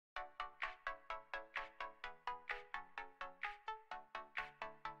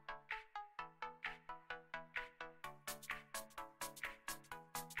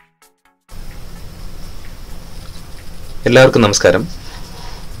എല്ലാവർക്കും നമസ്കാരം.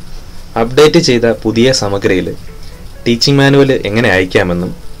 അപ്ഡേറ്റ് ചെയ്ത പുതിയ സമഗ്രയിൽ ടീച്ചിങ് മാനുവൽ എങ്ങനെ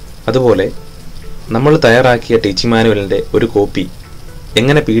അയക്കാമെന്നും അതുപോലെ നമ്മൾ തയ്യാറാക്കിയ ടീച്ചിങ് മാനുവലിൻ്റെ ഒരു കോപ്പി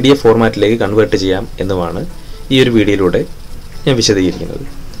എങ്ങനെ PDF ഫോർമാറ്റിലേക്ക് കൺവേർട്ട് ചെയ്യാം എന്നുമാണ് ഈ ഒരു വീഡിയോയിലൂടെ ഞാൻ വിശദീകരിക്കുന്നത്.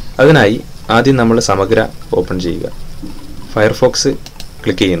 അതിനായി ആദ്യം നമ്മൾ സമഗ്ര ഓപ്പൺ ചെയ്യുക. ഫയർഫോക്സ്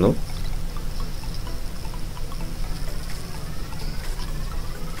ക്ലിക്ക് ചെയ്യുന്നു.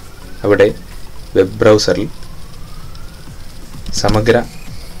 അവിടെ വെബ് ബ്രൗസറിൽ സമഗ്ര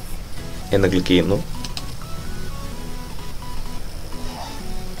എന്ന് ക്ലിക്ക് ചെയ്യുന്നു.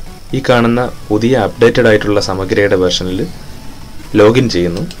 ഈ കാണുന്ന പുതിയ അപ്ഡേറ്റഡ് ആയിട്ടുള്ള സമഗ്രയുടെ വെർഷനിൽ ലോഗിൻ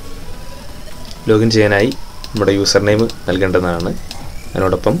ചെയ്യുന്നു. ലോഗിൻ ചെയ്യാനായി നമ്മുടെ യൂസർ നെയിം നൽകേണ്ടതാണ്.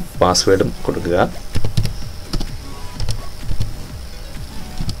 അതിനോടൊപ്പം പാസ്വേഡും കൊടുക്കുക.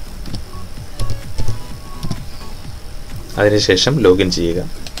 അതിനുശേഷം ലോഗിൻ ചെയ്യുക.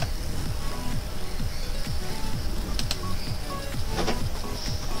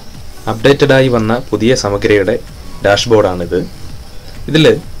 അപ്ഡേറ്റഡായി വന്ന പുതിയ സമഗ്രയുടെ ഡാഷ്ബോർഡാണിത്. ഇതിൽ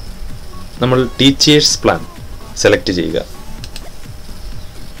നമ്മൾ ടീച്ചേഴ്സ് പ്ലാൻ സെലക്ട് ചെയ്യുക.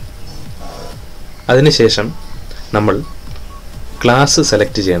 അതിനുശേഷം നമ്മൾ ക്ലാസ്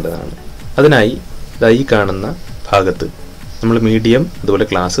സെലക്ട് ചെയ്യേണ്ടതാണ്. അതിനായി ഈ കാണുന്ന ഭാഗത്ത് നമ്മൾ മീഡിയം അതുപോലെ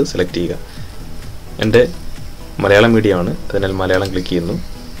ക്ലാസ് സെലക്ട് ചെയ്യുക. എൻ്റെ മലയാളം മീഡിയമാണ്, അതിനാൽ മലയാളം ക്ലിക്ക് ചെയ്യുന്നു.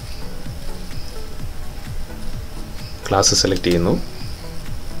 ക്ലാസ് സെലക്ട് ചെയ്യുന്നു.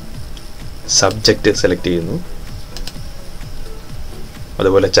 സബ്ജക്റ്റ് സെലക്ട് ചെയ്യുന്നു.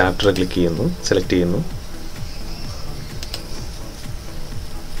 അതുപോലെ ചാപ്റ്റർ ക്ലിക്ക് ചെയ്യുന്നു, സെലക്ട് ചെയ്യുന്നു.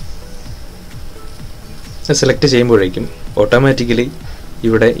 സെലക്ട് ചെയ്യുമ്പോഴേക്കും ഓട്ടോമാറ്റിക്കലി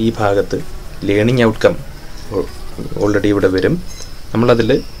ഇവിടെ ഈ ഭാഗത്ത് ലേണിംഗ് ഔട്ട്കം ഓൾറെഡി ഇവിടെ വരും.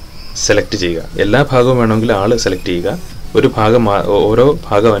 നമ്മളതിൽ സെലക്ട് ചെയ്യുക. എല്ലാ ഭാഗവും വേണമെങ്കിൽ ആൾ സെലക്ട് ചെയ്യുക. ഒരു ഭാഗം ഓരോ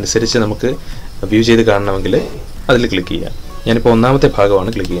ഭാഗം അനുസരിച്ച് നമുക്ക് വ്യൂ ചെയ്ത് കാണണമെങ്കിൽ അതിൽ ക്ലിക്ക് ചെയ്യുക. ഞാനിപ്പോൾ ഒന്നാമത്തെ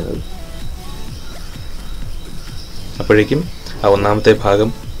ഭാഗമാണ് ക്ലിക്ക് ചെയ്യുന്നത്. അപ്പോഴേക്കും ആ ഒന്നാമത്തെ ഭാഗം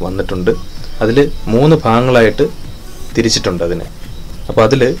വന്നിട്ടുണ്ട്. അതിൽ 3 ഭാഗങ്ങളായിട്ട് തിരിച്ചിട്ടുണ്ട് അതിനെ. അപ്പോൾ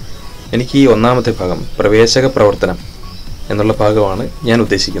അതിൽ എനിക്ക് ഈ ഒന്നാമത്തെ ഭാഗം പ്രവേശക പ്രവർത്തനം എന്നുള്ള ഭാഗമാണ് ഞാൻ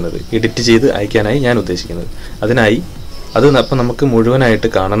ഉദ്ദേശിക്കുന്നത്, എഡിറ്റ് ചെയ്ത് അയക്കാനായി ഞാൻ ഉദ്ദേശിക്കുന്നത്. അതിനായി അപ്പം നമുക്ക് മുഴുവനായിട്ട്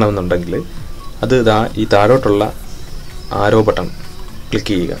കാണണമെന്നുണ്ടെങ്കിൽ അത് ഈ താഴോട്ടുള്ള ആരോ ബട്ടൺ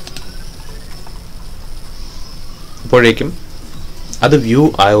ക്ലിക്ക് ചെയ്യുക. അപ്പോഴേക്കും അത് വ്യൂ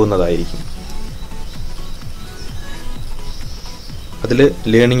ആവുന്നതായിരിക്കും. അതിൽ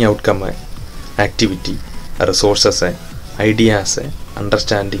learning outcome, activity, resources, ideas,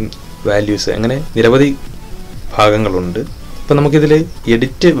 understanding, values, അങ്ങനെ നിരവധി ഭാഗങ്ങളുണ്ട്. ഇപ്പം നമുക്കിതിൽ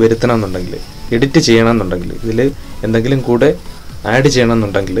എഡിറ്റ് വരുത്തണമെന്നുണ്ടെങ്കിൽ, എഡിറ്റ് ചെയ്യണമെന്നുണ്ടെങ്കിൽ, ഇതിൽ എന്തെങ്കിലും കൂടെ ആഡ്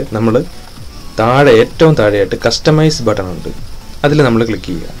ചെയ്യണമെന്നുണ്ടെങ്കിൽ നമ്മൾ ഏറ്റവും താഴെയായിട്ട് കസ്റ്റമൈസ് ബട്ടൺ ഉണ്ട്. അതിൽ നമ്മൾ ക്ലിക്ക്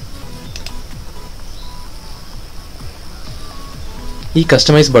ചെയ്യുക. ഈ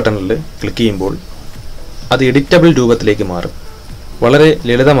കസ്റ്റമൈസ് ബട്ടണിൽ ക്ലിക്ക് ചെയ്യുമ്പോൾ അത് എഡിറ്റബിൾ രൂപത്തിലേക്ക് മാറും. വളരെ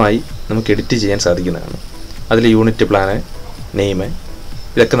ലളിതമായി നമുക്ക് എഡിറ്റ് ചെയ്യാൻ സാധിക്കുന്നതാണ്. അതിൽ യൂണിറ്റ് പ്ലാന്, നെയിം,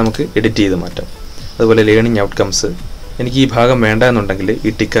 ഇതൊക്കെ നമുക്ക് എഡിറ്റ് ചെയ്ത് മാറ്റാം. അതുപോലെ ലേണിംഗ് ഔട്ട്കംസ്, എനിക്ക് ഈ ഭാഗം വേണ്ട എന്നുണ്ടെങ്കിൽ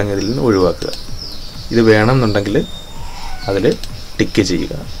ഈ ടിക്ക് അങ്ങ് ഇതിൽ നിന്ന് ഒഴിവാക്കുക. ഇത് വേണമെന്നുണ്ടെങ്കിൽ അതിൽ ടിക്ക്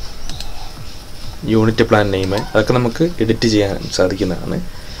ചെയ്യുക. യൂണിറ്റ് പ്ലാൻ, നെയിം, അതൊക്കെ നമുക്ക് എഡിറ്റ് ചെയ്യാൻ സാധിക്കുന്നതാണ്.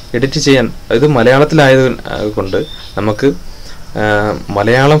 എഡിറ്റ് ചെയ്യാൻ ഇത് മലയാളത്തിലായത് കൊണ്ട് നമുക്ക്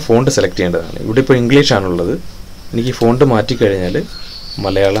മലയാളം ഫോണ്ട് സെലക്ട് ചെയ്യേണ്ടതാണ്. ഇവിടെ ഇപ്പോൾ ഇംഗ്ലീഷാണുള്ളത്. എനിക്ക് ഫോണ്ട് മാറ്റിക്കഴിഞ്ഞാൽ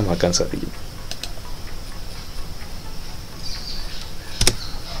മലയാളമാക്കാൻ സാധിക്കും.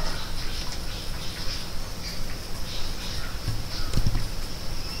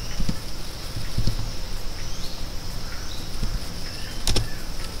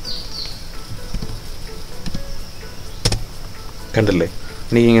 കണ്ടില്ലേ,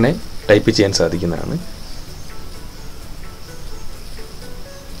 എനിക്കിങ്ങനെ ടൈപ്പ് ചെയ്യാൻ സാധിക്കുന്നതാണ്.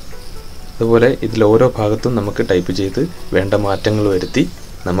 അതുപോലെ ഇതിൽ ഓരോ ഭാഗത്തും നമുക്ക് ടൈപ്പ് ചെയ്ത് വേണ്ട മാറ്റങ്ങൾ വരുത്തി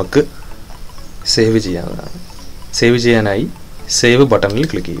നമുക്ക് സേവ് ചെയ്യാവുന്നതാണ്. സേവ് ചെയ്യാനായി സേവ് ബട്ടണിൽ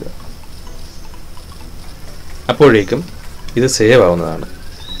ക്ലിക്ക് ചെയ്യുക. അപ്പോഴേക്കും ഇത് സേവ് ആവുന്നതാണ്.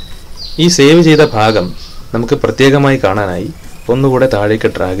 ഈ സേവ് ചെയ്ത ഭാഗം നമുക്ക് പ്രത്യേകമായി കാണാനായി ഒന്നുകൂടെ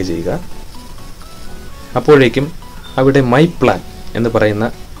താഴേക്ക് ഡ്രാഗ് ചെയ്യുക. അപ്പോഴേക്കും അവിടെ മൈ പ്ലാൻ എന്ന് പറയുന്ന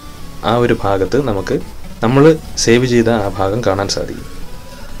ആ ഒരു ഭാഗത്ത് നമ്മൾ സേവ് ചെയ്ത ആ ഭാഗം കാണാൻ സാധിക്കും.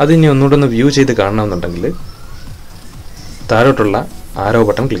 അതിനി ഒന്നുകൂടെ ഒന്ന് വ്യൂ ചെയ്ത് കാണണമെന്നുണ്ടെങ്കിൽ താഴോട്ടുള്ള ആരോ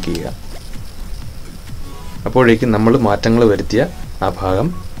ബട്ടൺ ക്ലിക്ക് ചെയ്യുക. അപ്പോഴേക്കും നമ്മൾ മാറ്റങ്ങൾ വരുത്തിയ ആ ഭാഗം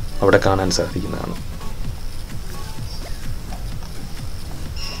അവിടെ കാണാൻ സാധിക്കുന്നതാണ്.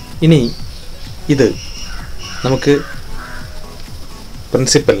 ഇനി ഇത് നമുക്ക്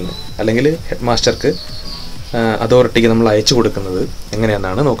പ്രിൻസിപ്പലിന് അല്ലെങ്കിൽ ഹെഡ് മാസ്റ്റർക്ക് അതോറിറ്റിക്ക് നമ്മൾ അയച്ചു കൊടുക്കുന്നത്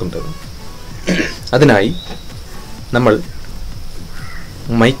എങ്ങനെയാണെന്നാണ് നോക്കുന്നത്. അതിനായി നമ്മൾ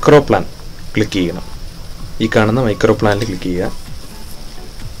മൈക്രോ പ്ലാൻ ക്ലിക്ക് ചെയ്യണം. ഈ കാണുന്ന മൈക്രോ പ്ലാനിൽ ക്ലിക്ക് ചെയ്യുക.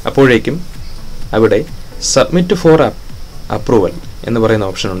 അപ്പോഴേക്കും അവിടെ സബ്മിറ്റ് ഫോർ അപ്രൂവൽ എന്ന് പറയുന്ന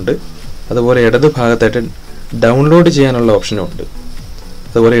ഓപ്ഷനുണ്ട്. അതുപോലെ ഇടത് ഭാഗത്തായിട്ട് ഡൗൺലോഡ് ചെയ്യാനുള്ള ഓപ്ഷനും ഉണ്ട്.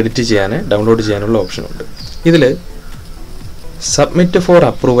 അതുപോലെ എഡിറ്റ് ചെയ്യാൻ ഡൗൺലോഡ് ചെയ്യാനുള്ള ഓപ്ഷനുണ്ട്. ഇതിൽ സബ്മിറ്റ് ഫോർ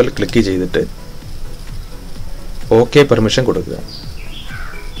അപ്രൂവൽ ക്ലിക്ക് ചെയ്തിട്ട് ഓക്കെ പെർമിഷൻ കൊടുക്കുക.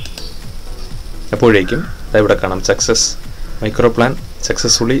 അപ്പോഴേക്കും ഇവിടെ കാണാം success micro plan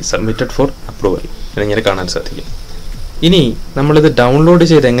successfully submitted four approval എന്നിങ്ങനെ കാണാൻ സാധിക്കും. ഇനി നമ്മളിത് ഡൗൺലോഡ്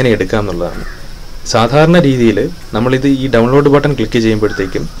ചെയ്ത് എങ്ങനെ എടുക്കാം എന്നുള്ളതാണ്. സാധാരണ രീതിയിൽ നമ്മളിത് ഈ ഡൗൺലോഡ് ബട്ടൺ ക്ലിക്ക്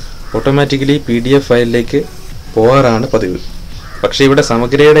ചെയ്യുമ്പോഴത്തേക്കും ഓട്ടോമാറ്റിക്കലി PDF ഫയലിലേക്ക് പോകാറാണ് പതിവ്. പക്ഷേ ഇവിടെ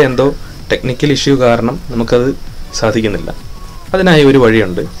സമഗ്രയുടെ എന്തോ ടെക്നിക്കൽ ഇഷ്യൂ കാരണം നമുക്കത് സാധിക്കുന്നില്ല. അതിനായി ഒരു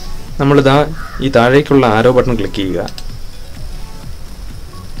വഴിയുണ്ട്. നമ്മളിതാ ഈ താഴേക്കുള്ള ആരോ ബട്ടൺ ക്ലിക്ക് ചെയ്യുക.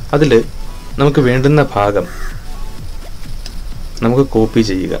 അതിൽ നമുക്ക് വേണ്ടുന്ന ഭാഗം നമുക്ക് കോപ്പി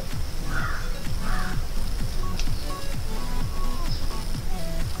ചെയ്യുക.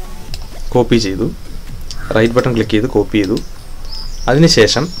 കോപ്പി ചെയ്തു. റൈറ്റ് ബട്ടൺ ക്ലിക്ക് ചെയ്ത് കോപ്പി ചെയ്തു.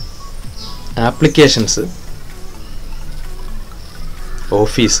 അതിനുശേഷം applications,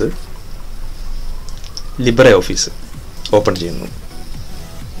 office, Libre office open ചെയ്യുന്നു.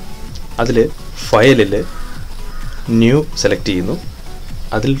 അതിൽ ഫയലിൽ ന്യൂ സെലക്ട് ചെയ്യുന്നു.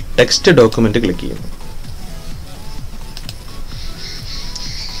 അതിൽ ടെക്സ്റ്റ് ഡോക്യുമെൻ്റ് ക്ലിക്ക് ചെയ്യുന്നു.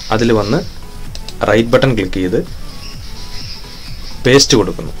 അതിൽ വന്ന് റൈറ്റ് ബട്ടൺ ക്ലിക്ക് ചെയ്ത് പേസ്റ്റ്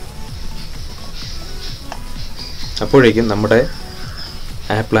കൊടുക്കുന്നു. അപ്പോഴേക്കും നമ്മുടെ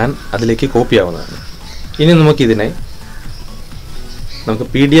പ്ലാൻ അതിലേക്ക് കോപ്പി ആവുന്നതാണ്. ഇനി നമുക്കിതിനെ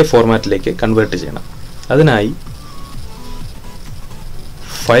PDF ഫോർമാറ്റിലേക്ക് കൺവേർട്ട് ചെയ്യണം. അതിനായി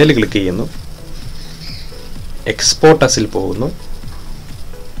ഫയൽ ക്ലിക്ക് ചെയ്യുന്നു. എക്സ്പോർട്ട് അസിൽ പോകുന്നു.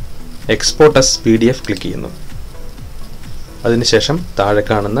 എക്സ്പോർട്ട് അസ് PDF ക്ലിക്ക് ചെയ്യുന്നു. അതിനുശേഷം താഴെ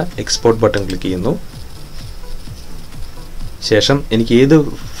കാണുന്ന എക്സ്പോർട്ട് ബട്ടൺ ക്ലിക്ക് ചെയ്യുന്നു. ശേഷം എനിക്ക് ഏത്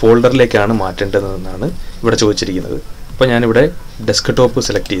ഫോൾഡറിലേക്കാണ് മാറ്റേണ്ടതെന്നാണ് ഇവിടെ ചോദിച്ചിരിക്കുന്നത്. അപ്പോൾ ഞാനിവിടെ ഡെസ്ക്ടോപ്പ്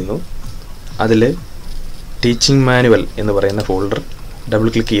സെലക്ട് ചെയ്യുന്നു. അതിൽ ടീച്ചിങ് മാനുവൽ എന്ന് പറയുന്ന ഫോൾഡർ ഡബിൾ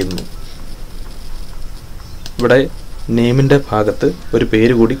ക്ലിക്ക് ചെയ്യുന്നു. ഇവിടെ നെയിമിൻ്റെ ഭാഗത്ത് ഒരു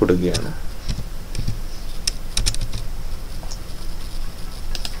പേര് കൂടി കൊടുക്കുകയാണ്.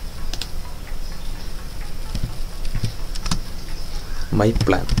 മൈ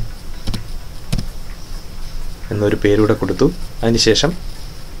പ്ലാൻ എന്നൊരു പേരൂടെ കൊടുത്തു. അതിനുശേഷം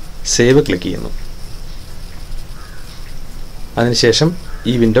സേവ് ക്ലിക്ക് ചെയ്യുന്നു. അതിനുശേഷം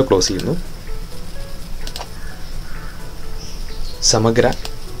ഈ വിൻഡോ ക്ലോസ് ചെയ്യുന്നു. സമഗ്ര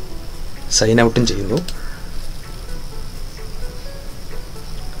സൈൻ ഔട്ടും ചെയ്യുന്നു.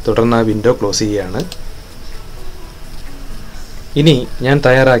 തുടർന്ന് ആ വിൻഡോ ക്ലോസ് ചെയ്യുകയാണ്. ഇനി ഞാൻ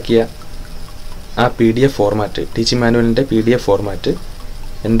തയ്യാറാക്കിയ ആ PDF format, teaching മാനുവലിൻ്റെ PDF format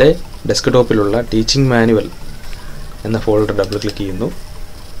എൻ്റെ ഡെസ്ക്ടോപ്പിലുള്ള ടീച്ചിങ് മാനുവൽ എന്ന ഫോൾഡർ ഡബിൾ ക്ലിക്ക് ചെയ്യുന്നു.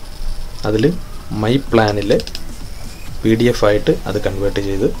 അതിൽ മൈ പ്ലാനിൽ PDF ആയിട്ട് അത് കൺവേർട്ട്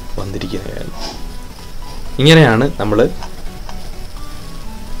ചെയ്ത് വന്നിരിക്കുകയാണ്. ഇങ്ങനെയാണ് നമ്മൾ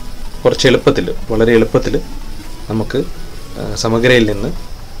കുറച്ച് എളുപ്പത്തിൽ, വളരെ എളുപ്പത്തിൽ നമുക്ക് സമഗ്രയിൽ നിന്ന്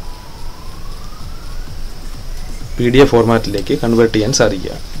PDF ഫോർമാറ്റിലേക്ക് കൺവേർട്ട് ചെയ്യാൻ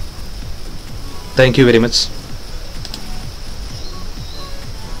സാധിക്കുക. Thank you very much.